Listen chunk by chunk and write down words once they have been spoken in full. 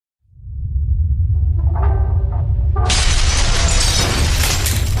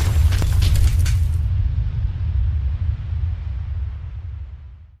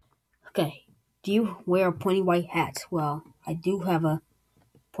Do you wear a pointy white hat? Well, I do have a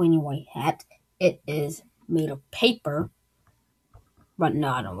pointy white hat. It is made of paper, but no,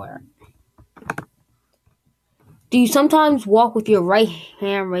 I don't wear it. Do you sometimes walk with your right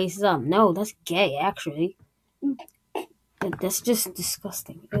hand raised up? No, that's gay, actually. That's just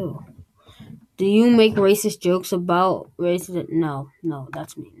disgusting. Ew. Do you make racist jokes about racist? No,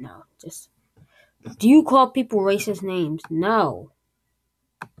 that's me. No, just. Do you call people racist names? No.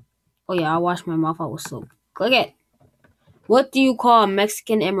 Oh yeah, I washed my mouth out with soap. Click it. What do you call a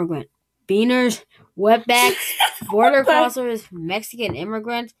Mexican immigrant? Beaners, wetbacks, border crossers, Mexican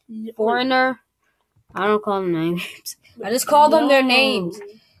immigrant, foreigner. I don't call them names. I just call them their names.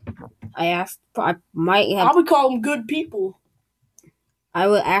 I would call them good people. I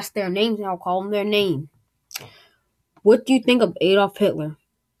would ask their names and I'll call them their name. What do you think of Adolf Hitler?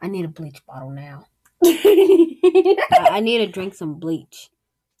 I need a bleach bottle now. I need to drink some bleach.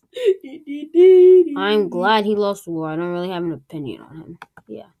 I'm glad he lost the war. I don't really have an opinion on him.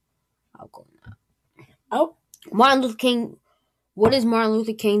 Yeah, I'll go now. Oh. Martin Luther King. What is Martin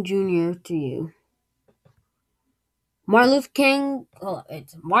Luther King Jr. to you? Martin Luther King.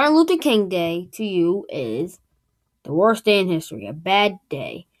 It's Martin Luther King Day to you is the worst day in history. A bad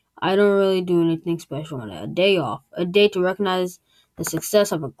day. I don't really do anything special on it. A day off. A day to recognize the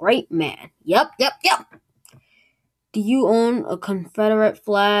success of a great man. Yep. Do you own a Confederate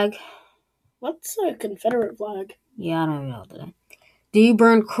flag? What's a Confederate flag? Yeah, I don't know that. Do you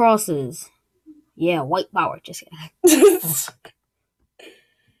burn crosses? Yeah, white power. Just kidding.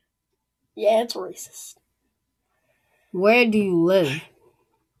 Yeah, it's racist. Where do you live?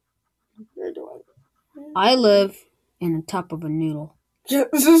 Where do I live in the top of a noodle.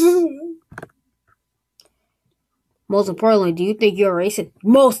 Most importantly, do you think you're racist?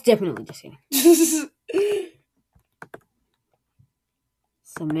 Most definitely. Just kidding.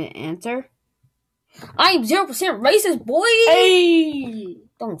 Submit answer. I'm 0% racist, boy! Hey!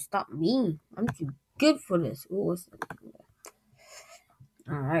 Don't stop me. I'm too good for this. Ooh,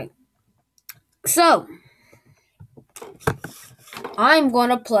 alright. So, I'm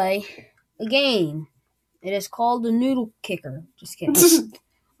gonna play a game. It is called the Noodle Kicker. Just kidding.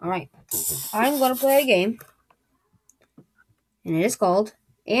 Alright. I'm gonna play a game. And it is called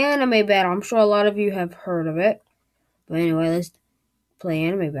Anime Battle. I'm sure a lot of you have heard of it. But anyway, let's play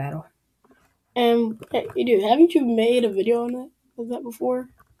Anime Battle. Hey, dude, haven't you made a video on that before?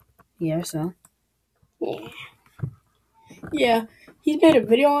 Yeah, so. Yeah, he's made a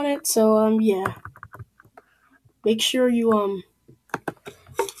video on it, so, yeah. Make sure you,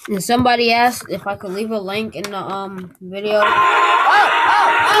 And somebody asked if I could leave a link in the, video.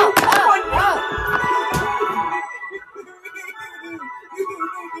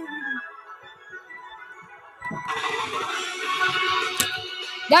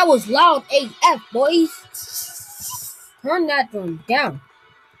 That was loud AF, boys. Turn that one down.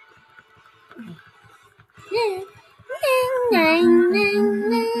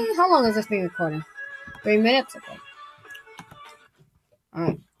 How long has this been recording? 3 minutes? Okay.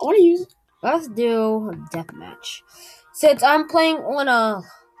 Alright. I want to use it. Let's do a deathmatch. Since I'm playing on a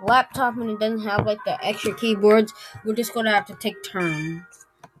laptop and it doesn't have like the extra keyboards, we're just gonna have to take turns.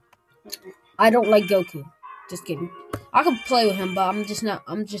 I don't like Goku. Just kidding. I can play with him, but I'm just not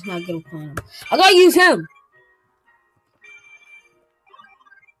good at playing him. I gotta use him!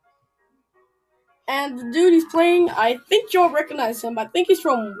 And the dude he's playing, I think you'll recognize him. I think he's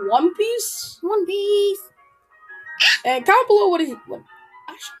from One Piece. One Piece. And comment below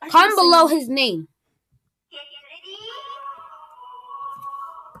comment below his name.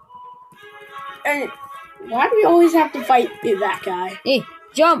 And why do we always have to fight that guy? Hey,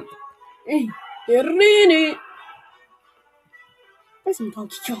 jump! Hey, Irene! That's some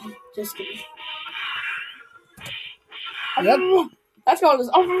punch jump. Just kidding. Yep. That's called his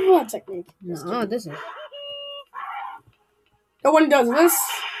technique. No, this is. No one does this.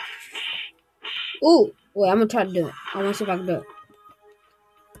 Ooh, wait, I'm gonna try to do it. I wanna see if I can do it.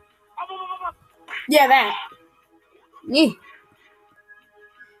 Yeah, that. Yeah.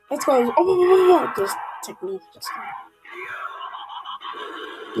 That's called this technique.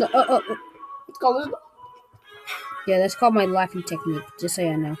 No, It's called his. Yeah, that's called my laughing technique, just so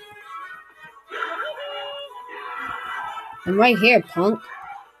you know. I'm right here, punk.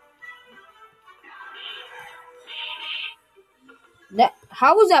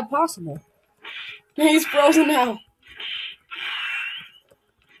 How is that possible? He's frozen now.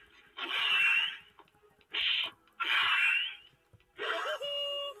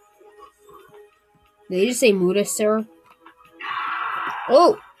 Did you just say Muda, sir?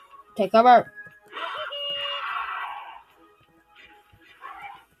 Oh! Take cover.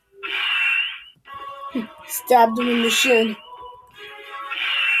 Stabbed him in the shin.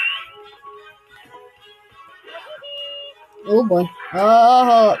 Oh boy.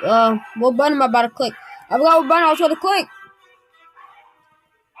 What button am I about to click? I forgot what button I was going to click.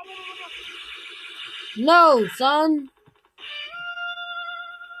 No, son.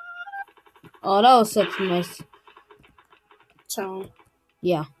 Oh, that was such a nice. So,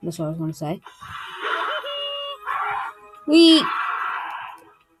 Yeah, that's what I was going to say. We.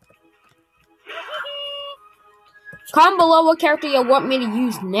 Comment below what character you want me to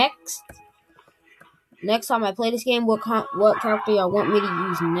use next. Next time I play this game, what character y'all want me to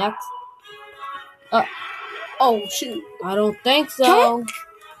use next? oh shoot! I don't think so.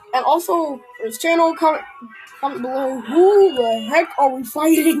 And also, for his channel, comment below. Who the heck are we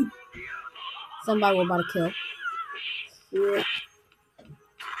fighting? Somebody we're about to kill. Yeah.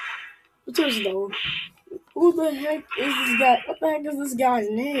 But seriously though, who the heck is this guy? What the heck is this guy's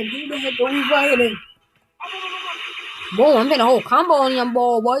name? Who the heck are we fighting? Boy, I'm getting a whole combo on him,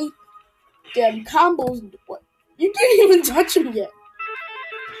 boy. Damn combos. What? You didn't even touch him yet.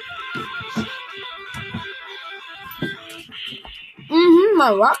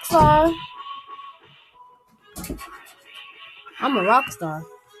 My rock star. I'm a rock star.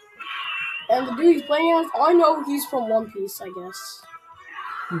 And the dude he's playing as, I know he's from One Piece, I guess.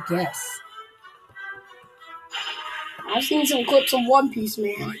 Yes. I've seen some clips of One Piece,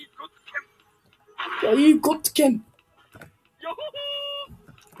 man. Yo, you got him.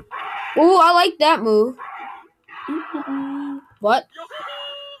 Ooh, I like that move. What?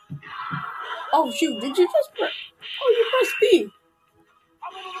 Oh shoot! Did you just press? Oh, you pressed B.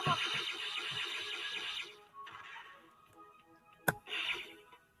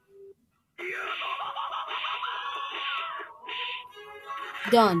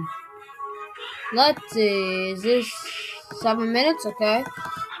 Done. Let's see. Is this 7 minutes? Okay.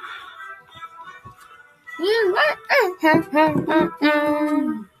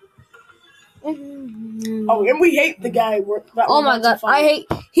 Oh, and we hate the guy. Oh my god, I hate.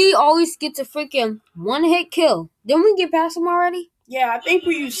 He always gets a freaking one-hit kill. Didn't we get past him already? Yeah, I think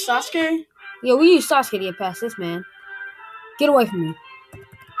we used Sasuke. Yeah, we used Sasuke to get past this man. Get away from me.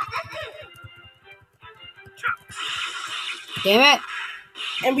 Damn it.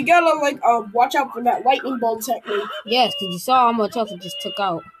 And we gotta watch out for that lightning bolt technique. Yes, because you saw how much health it just took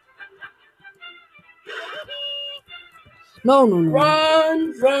out. No.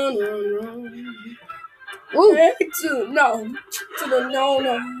 Run. Ooh. Head to no. To the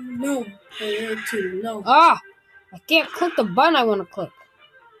no. Head to no. Ah! I can't click the button I want to click.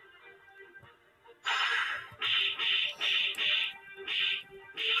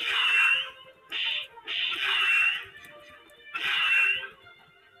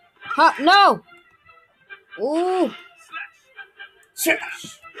 Huh? No! Ooh!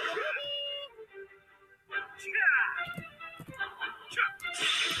 Slash.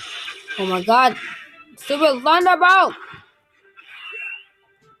 Oh my god! Stupid thunderbolt!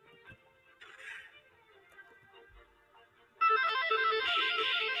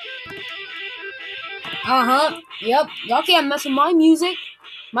 Yep. Y'all can't mess with my music.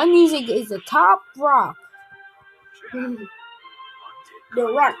 My music is the top rock. The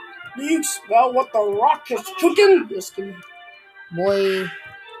Rock. Do you smell what the Rock is cooking? Just kidding. Boy.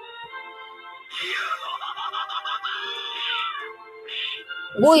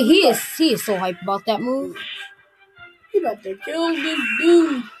 Boy, he is so hyped about that move. He about to kill this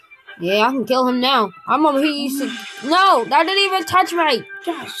dude. Yeah, I can kill him now. I remember he used to. No, that didn't even touch me.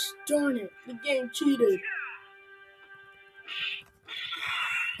 Gosh darn it! The game cheated.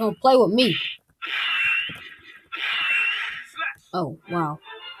 Don't play with me. Oh wow.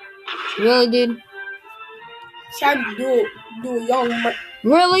 Really, dude? Trying to do a young.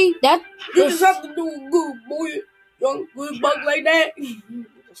 Really? That You just have to do a good boy, young good bug like that.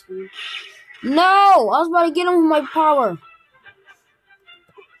 No, I was about to get him with my power.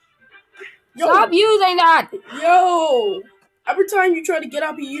 Yo, Stop using that. Yo, every time you try to get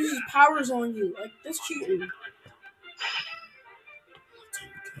up, he uses powers on you. Like this cheating.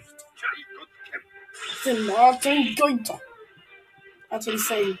 That's what he's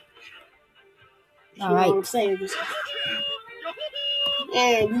saying. All right. What I'm saying.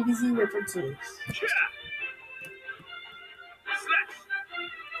 Yeah, BBC references.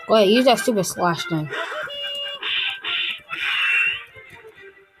 Go ahead, use that stupid slash thing.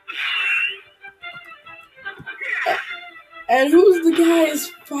 And who's the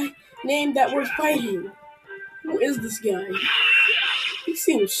guy's name that we're fighting? Who is this guy? He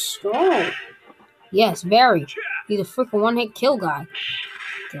seems strong. Yes, very. He's a freaking one-hit kill guy.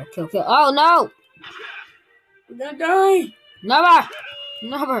 Kill. Oh no! You're gonna die.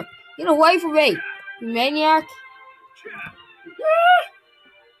 Never. Get away from me. You maniac.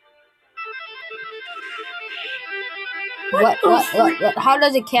 What? How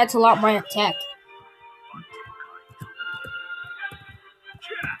does it cancel out my attack?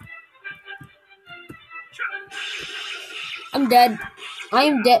 I'm dead. I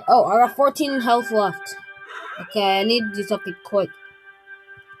am dead. Oh, I got 14 health left. Okay, I need to do something quick.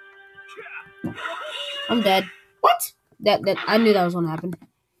 I'm dead. What? That I knew that was gonna happen.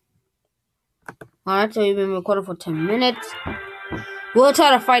 Alright, so we've been recording for 10 minutes. We'll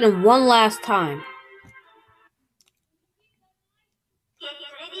try to fight him one last time.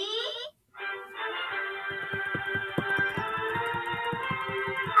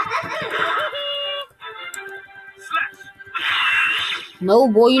 No,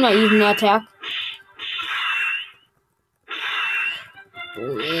 boy, you're not using that attack.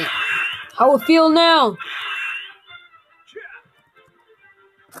 Oh, yeah. How it feel now?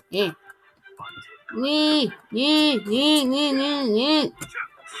 Yeah.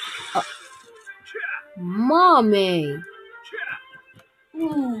 Mommy.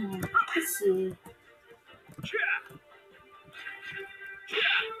 Let's see.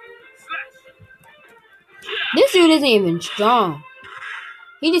 This dude isn't even strong.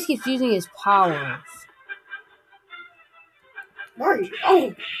 He just keeps using his powers. Where?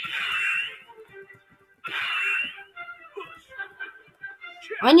 Oh.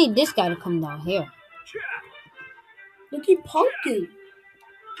 I need this guy to come down here. Look at Pumpkin.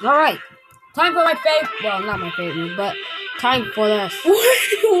 Alright. Time for my favorite. Well, not my favorite move, but time for this.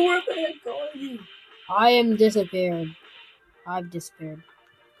 Where the heck are you? I am disappeared. I've disappeared.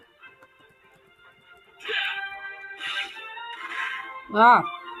 Ah.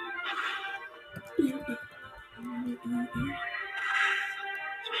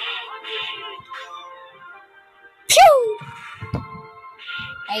 Pew!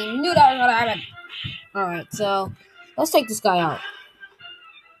 I knew that was gonna happen. Alright, so let's take this guy out.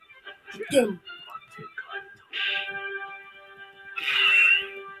 Get him.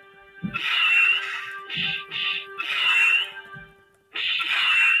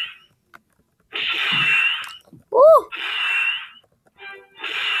 Woo!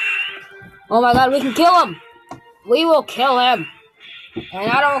 Oh my god, we can kill him! We will kill him! And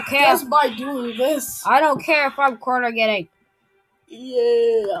I don't care. Just by doing this. I don't care if I'm corner getting.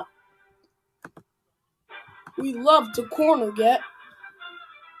 Yeah. We love to corner get.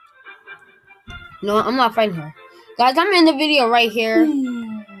 No, I'm not fighting her. Guys, I'm in the video right here.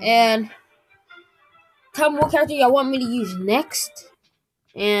 And tell me what character y'all want me to use next.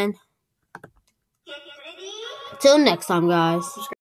 And till next time, guys.